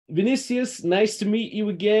Vinicius, nice to meet you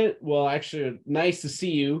again. Well, actually, nice to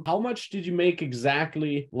see you. How much did you make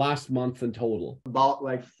exactly last month in total? About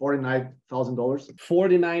like $49,000.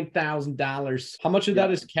 $49,000. How much of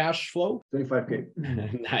that is cash flow?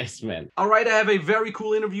 25K. Nice, man. All right, I have a very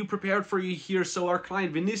cool interview prepared for you here. So our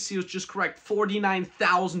client Vinicius just cracked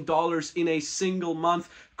 $49,000 in a single month.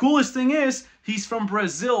 Coolest thing is, he's from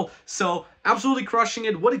Brazil, so absolutely crushing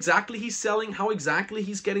it. What exactly he's selling, how exactly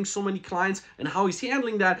he's getting so many clients, and how he's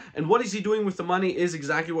handling that, and what is he doing with the money is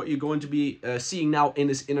exactly what you're going to be seeing now in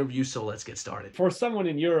this interview, so let's get started. For someone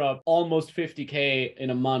in Europe, almost 50K in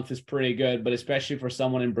a month is pretty good, but especially for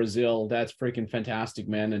someone in Brazil, that's freaking fantastic,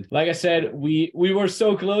 man. And like I said, we were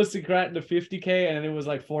so close to cracking the 50K, and it was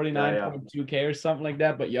like 49.2K or something like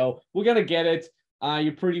that, but yo, we're gonna get it.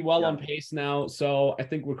 You're pretty well on pace now, so I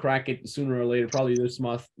think we'll crack it sooner or later, probably this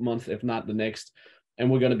month, if not the next,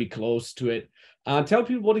 and we're going to be close to it. Tell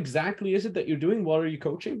people what exactly is it that you're doing? What are you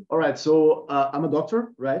coaching? All right, so I'm a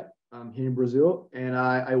doctor, right? I'm here in Brazil, and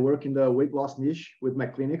I work in the weight loss niche with my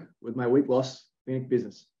clinic, with my weight loss clinic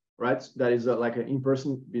business, right? That is like an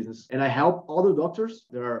in-person business, and I help other doctors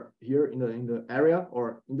that are here in the area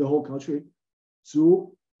or in the whole country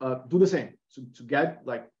to do the same, to get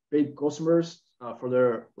like paid customers for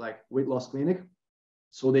their like weight loss clinic,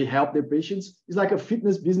 so they help their patients. It's like a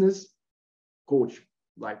fitness business coach.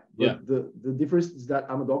 Like the difference is that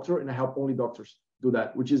I'm a doctor and I help only doctors do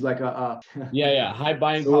that, which is like a high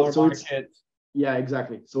buying power market. Yeah,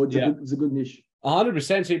 exactly. So it's a good niche.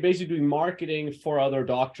 100%. So you're basically doing marketing for other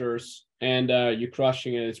doctors, and you're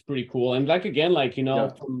crushing it. It's pretty cool. And like, again, like, you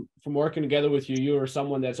know, from working together with you, you are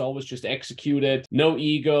someone that's always just executed, no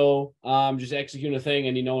ego, just executing a thing,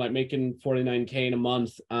 and, you know, like making 49K in a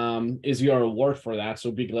month is your reward for that. So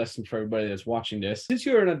big lesson for everybody that's watching this. Since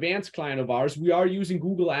you're an advanced client of ours, we are using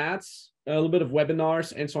Google Ads, a little bit of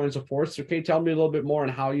webinars, and so on and so forth. So can you tell me a little bit more on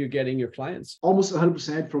how you're getting your clients? Almost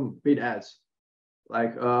 100% from paid ads,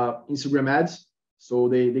 like Instagram ads. So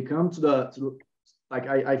they come to like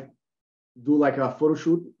I do like a photo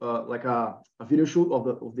shoot, like a video shoot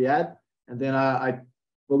of the ad, and then I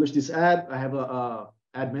publish this ad. I have a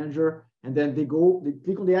ad manager, and then they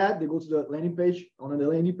click on the ad, they go to the landing page. On the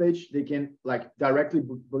landing page, they can like directly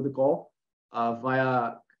book the call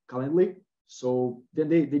via Calendly. So then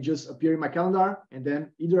they just appear in my calendar, and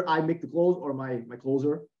then either I make the close or my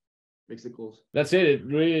closer makes the close. That's it. It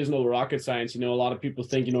really is no rocket science. You know, a lot of people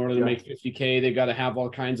think in order to make 50K, they got to have all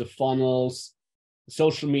kinds of funnels,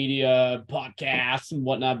 social media, podcasts, and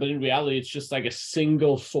whatnot. But in reality, it's just like a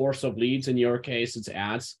single source of leads. In your case, it's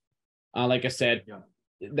ads. Like I said,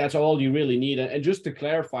 that's all you really need. And just to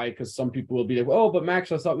clarify, because some people will be like, oh, but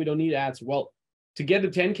Max, I thought we don't need ads. Well, to get to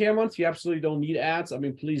 10K a month, you absolutely don't need ads. I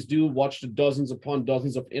mean, please do watch the dozens upon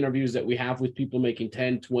dozens of interviews that we have with people making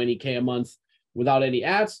 10, 20K a month without any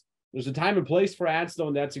ads. There's a time and place for ads, though,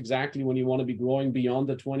 and that's exactly when you want to be growing beyond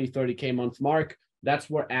the 20, 30K month mark. That's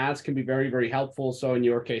where ads can be very, very helpful. So in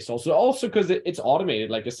your case, also because it's automated.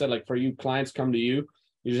 Like I said, like for you, clients come to you,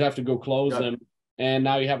 you just have to go close them. And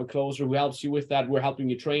now you have a closer who helps you with that. We're helping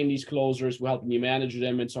you train these closers. We're helping you manage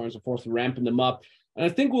them and so on and so forth, ramping them up. And I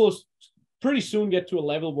think we'll pretty soon get to a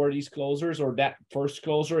level where these closers or that first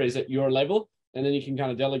closer is at your level. And then you can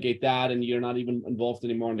kind of delegate that, and you're not even involved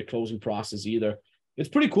anymore in the closing process either. It's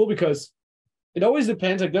pretty cool because it always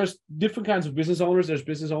depends. Like there's different kinds of business owners. There's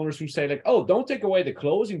business owners who say like, oh, don't take away the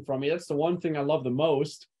closing from me. That's the one thing I love the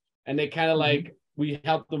most. And they kind of like, we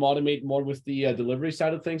help them automate more with the delivery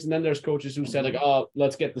side of things. And then there's coaches who say like, oh,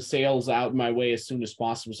 let's get the sales out my way as soon as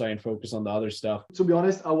possible so I can focus on the other stuff. To be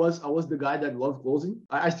honest, I was the guy that loved closing.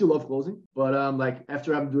 I still love closing, but like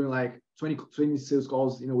after I'm doing like 20 sales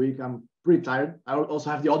calls in a week, I'm pretty tired. I also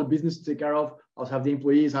have the other business to take care of. I also have the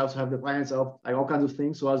employees. I also have the clients, like all kinds of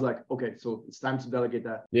things. So I was like, okay, so it's time to delegate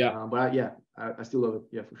that. I still love it.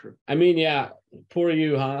 Yeah, for sure. I mean, poor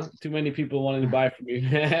you, huh? Too many people wanting to buy from you.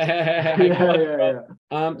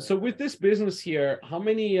 So with this business here, how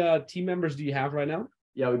many team members do you have right now?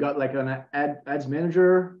 Yeah, we got like an ads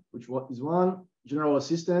manager, which is one, general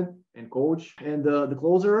assistant and coach, and the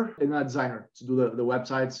closer and a designer to do the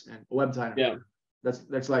websites and a web designer. Yeah.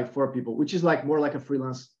 That's like 4 people, which is like more like a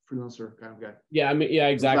freelancer kind of guy. Yeah, I mean, yeah,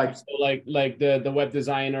 exactly. So like the web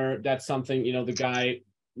designer, that's something, you know, the guy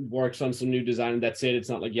works on some new design and that's it. It's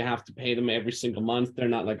not like you have to pay them every single month. They're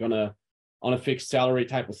not like on a fixed salary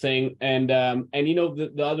type of thing. And you know,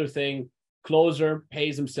 the other thing, closer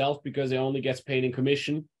pays himself because he only gets paid in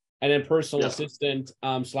commission. And then personal assistant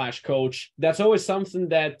slash coach. That's always something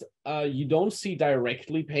that you don't see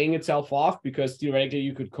directly paying itself off, because theoretically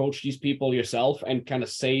you could coach these people yourself and kind of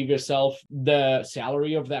save yourself the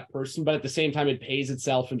salary of that person. But at the same time, it pays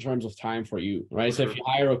itself in terms of time for you, right? So if you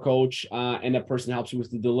hire a coach and that person helps you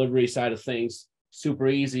with the delivery side of things, super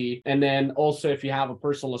easy. And then also if you have a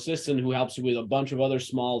personal assistant who helps you with a bunch of other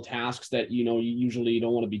small tasks that, you know, you usually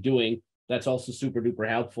don't want to be doing, that's also super duper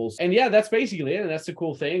helpful. And yeah, that's basically it. And that's the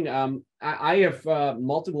cool thing. I have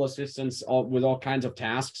multiple assistants with all kinds of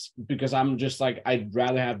tasks, because I'm just like, I'd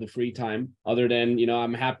rather have the free time, other than, you know,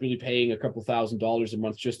 I'm happily paying a couple $1,000s a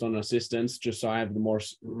month just on assistants, just so I have the more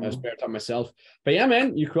spare time myself. But yeah,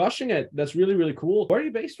 man, you're crushing it. That's really, really cool. Where are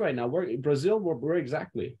you based right now? Where in Brazil? Where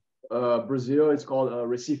exactly? Brazil, it's called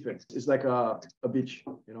Recife. It's like a beach,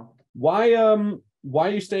 you know. Why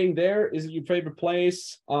are you staying there? Is it your favorite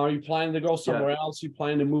place? Are you planning to go somewhere else? You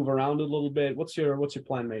planning to move around a little bit? What's your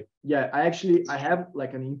plan, mate? Yeah, I have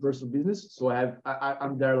like an in-person business, so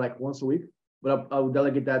I'm there like once a week, but I will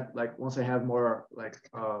delegate that like once I have more like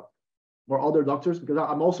more other doctors, because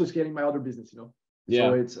I'm also scaling my other business, you know. Yeah.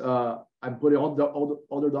 So it's I'm putting all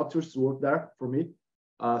the other doctors to work there for me.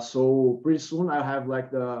 So pretty soon I have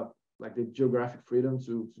like the geographic freedom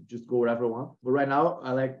to just go wherever I want. But right now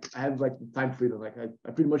I have like time freedom. Like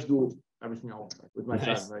I pretty much do everything else with my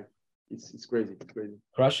time. Like it's crazy. It's crazy.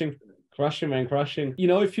 Crushing, man, crushing. You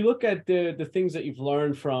know, if you look at the things that you've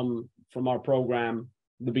learned from our program,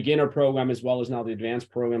 the beginner program as well as now the advanced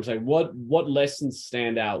programs, like what lessons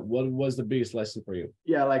stand out? What was the biggest lesson for you?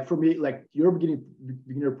 Yeah, like for me, like your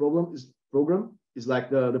beginner program is like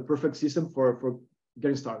the perfect system for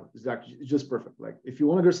getting started. It's just perfect. Like if you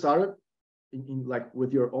want to get started in like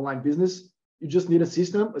with your online business, you just need a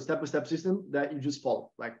system, a step-by-step system that you just follow,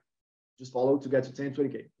 to get to 10,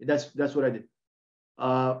 20K. That's what I did.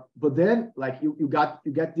 But then like you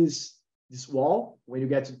get this wall when you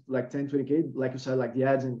get to like 10, 20K, like you said, like the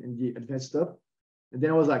ads and the advanced stuff. And then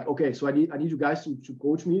I was like, okay, so I need you guys to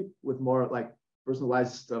coach me with more like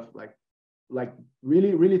personalized stuff, like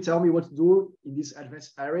really, really tell me what to do in these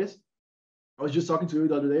advanced areas. I was just talking to you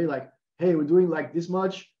the other day, like, hey, we're doing like this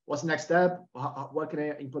much. What's the next step? What can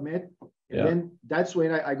I implement? And then that's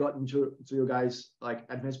when I got into your guys' like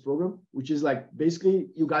advanced program, which is like basically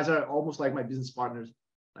you guys are almost like my business partners.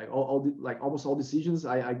 Like almost all decisions,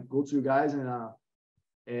 I go to you guys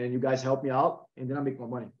and you guys help me out, and then I make more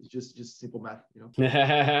money. It's just simple math, you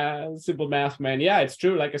know. Simple math, man. Yeah, it's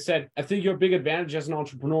true. Like I said, I think your big advantage as an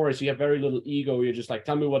entrepreneur is you have very little ego. You're just like,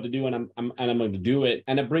 tell me what to do, and I'm going to do it,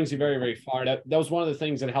 and it brings you very, very far. That was one of the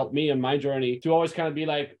things that helped me in my journey, to always kind of be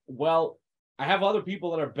like, well, I have other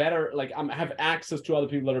people that are better. Like I have access to other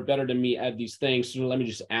people that are better than me at these things. So let me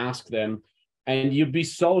just ask them. And you'd be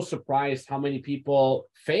so surprised how many people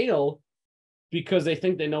fail because they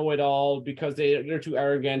think they know it all, because they're too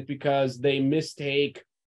arrogant, because they mistake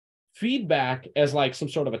feedback as like some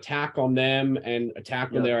sort of attack on them and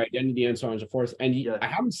attack on their identity and so on and so forth. And I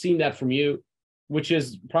haven't seen that from you, which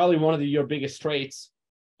is probably one of your biggest traits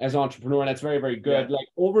as an entrepreneur. And that's very, very good. Like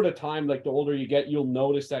over the time, like the older you get, you'll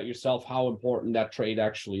notice that yourself, how important that trait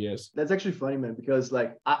actually is. That's actually funny, man, because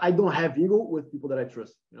like I don't have ego with people that I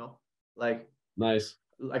trust, you know, like nice.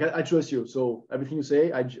 Like I trust you. So everything you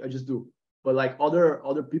say, I just do. But like other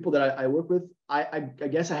people that I work with, I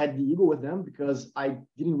guess I had the ego with them because I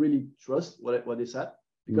didn't really trust what they said,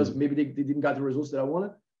 because maybe they didn't get the results that I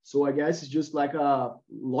wanted. So I guess it's just like a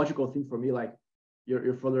logical thing for me. Like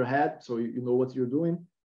you're further ahead, so you know what you're doing.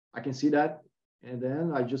 I can see that, and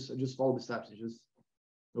then I just follow the steps. It's just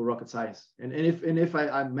no rocket science. And if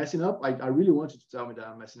I'm messing up, I really want you to tell me that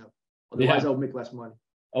I'm messing up. Otherwise, I'll make less money.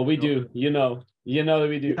 Oh, we do. You know that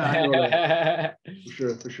we do. Yeah, I know that.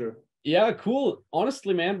 For sure. Yeah, cool.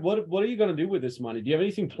 Honestly, man, what are you gonna do with this money? Do you have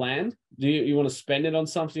anything planned? Do you want to spend it on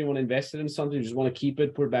something? You want to invest it in something? You just want to keep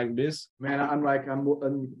it, put it back in biz? Man,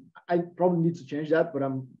 I probably need to change that, but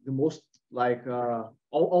I'm the most like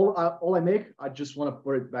all I make, I just want to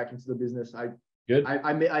put it back into the business. I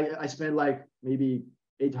spend like maybe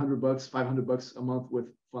 $800, $500 a month with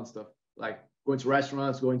fun stuff, like going to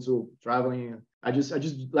restaurants, going to traveling. I just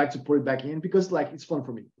like to put it back in because like it's fun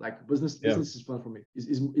for me. Like business is fun for me.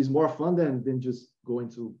 Is more fun than just going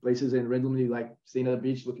to places and randomly like staying at the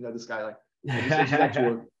beach looking at the sky. Like I just like to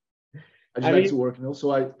work. I like to work, you know.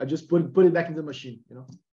 So I just put it back into the machine, you know.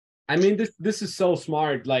 I mean, this is so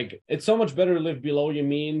smart. Like it's so much better to live below your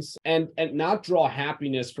means and not draw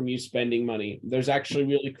happiness from you spending money. There's actually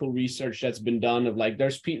really cool research that's been done of like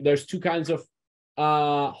there's two kinds of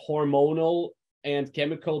hormonal and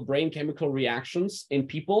brain chemical reactions in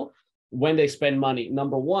people when they spend money.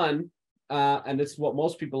 Number one, and this is what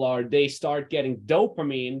most people are, they start getting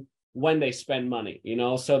dopamine when they spend money, you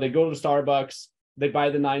know? So they go to Starbucks, they buy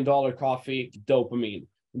the $9 coffee, dopamine.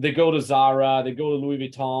 They go to Zara, they go to Louis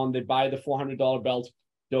Vuitton, they buy the $400 belt,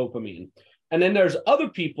 dopamine. And then there's other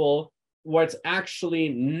people where it's actually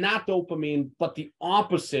not dopamine, but the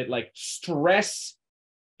opposite, like stress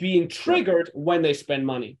being triggered when they spend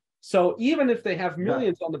money. So even if they have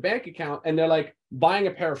millions on the bank account and they're like buying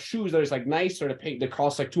a pair of shoes that is like nicer to pay, that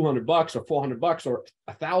costs like $200 or $400 or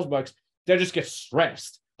 $1,000, they just get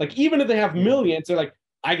stressed. Like even if they have millions, they're like,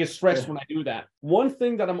 I get stressed when I do that. One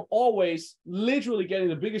thing that I'm always literally getting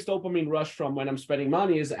the biggest dopamine rush from when I'm spending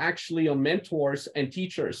money is actually on mentors and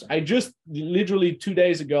teachers. I just literally 2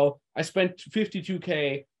 days ago, I spent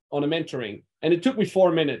 52K on a mentoring and it took me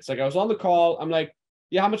 4 minutes. Like I was on the call. I'm like,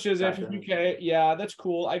 yeah, how much is it? 52K. Yeah, that's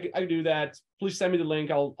cool. I do that. Please send me the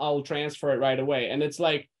link. I'll transfer it right away. And it's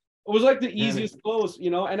like, it was like the easiest close,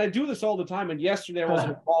 you know, and I do this all the time. And yesterday I was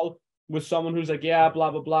on a call with someone who's like, yeah,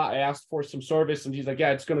 blah, blah, blah. I asked for some service and he's like,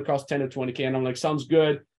 yeah, it's going to cost 10 to 20K. And I'm like, sounds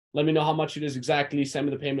good. Let me know how much it is exactly. Send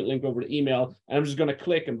me the payment link over to email. And I'm just going to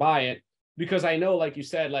click and buy it because I know, like you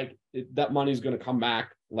said, like that money is going to come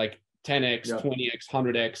back like 10X, 20X,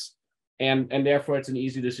 100X. And therefore it's an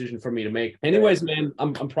easy decision for me to make. Anyways, man,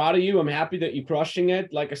 I'm proud of you. I'm happy that you're crushing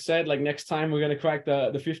it. Like I said, like next time we're going to crack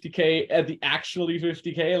the 50K at the actually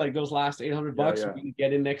 50K, like those last $800 we're going to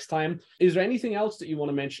get in next time. Is there anything else that you want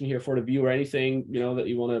to mention here for the viewer? Anything, you know, that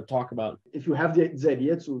you want to talk about? If you have this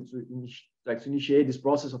idea to initiate this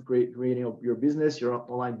process of creating your business, your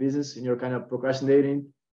online business, and you're kind of procrastinating,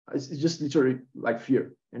 it's just literally like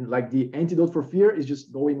fear. And like the antidote for fear is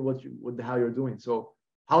just knowing what the hell you're doing. So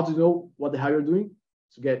how to know what the hell you're doing?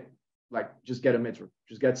 To just get a mentor,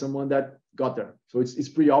 just get someone that got there. So it's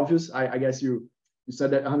pretty obvious. I guess you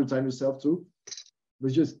said that 100 times yourself too.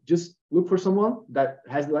 But just look for someone that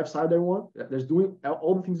has the lifestyle that you want, that's doing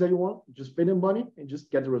all the things that you want. Just pay them money and just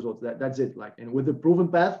get the results. That's it. Like, and with the proven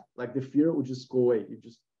path, like the fear will just go away. You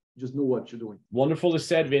just know what you're doing. Wonderfully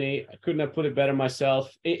said, Vinny. I couldn't have put it better myself.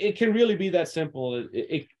 It can really be that simple.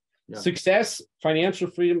 Success, financial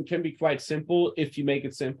freedom can be quite simple if you make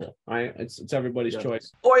it simple, right? It's everybody's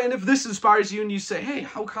choice. Oh, and if this inspires you and you say, hey,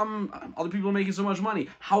 how come other people are making so much money?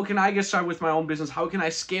 How can I get started with my own business? How can I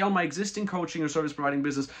scale my existing coaching or service providing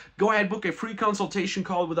business? Go ahead, book a free consultation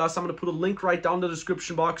call with us. I'm going to put a link right down in the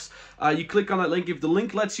description box. You click on that link. If the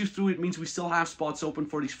link lets you through, it means we still have spots open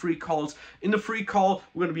for these free calls. In the free call,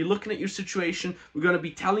 we're going to be looking at your situation. We're going to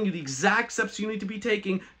be telling you the exact steps you need to be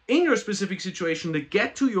taking in your specific situation to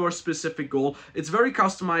get to your specific goal. It's very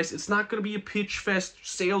customized. It's not going to be a pitch fest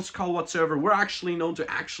sales call whatsoever. We're actually known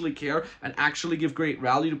to actually care and actually give great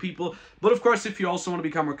value to people. But of course, if you also want to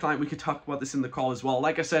become our client, we could talk about this in the call as well.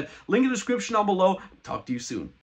 Like I said, link in the description down below. Talk to you soon.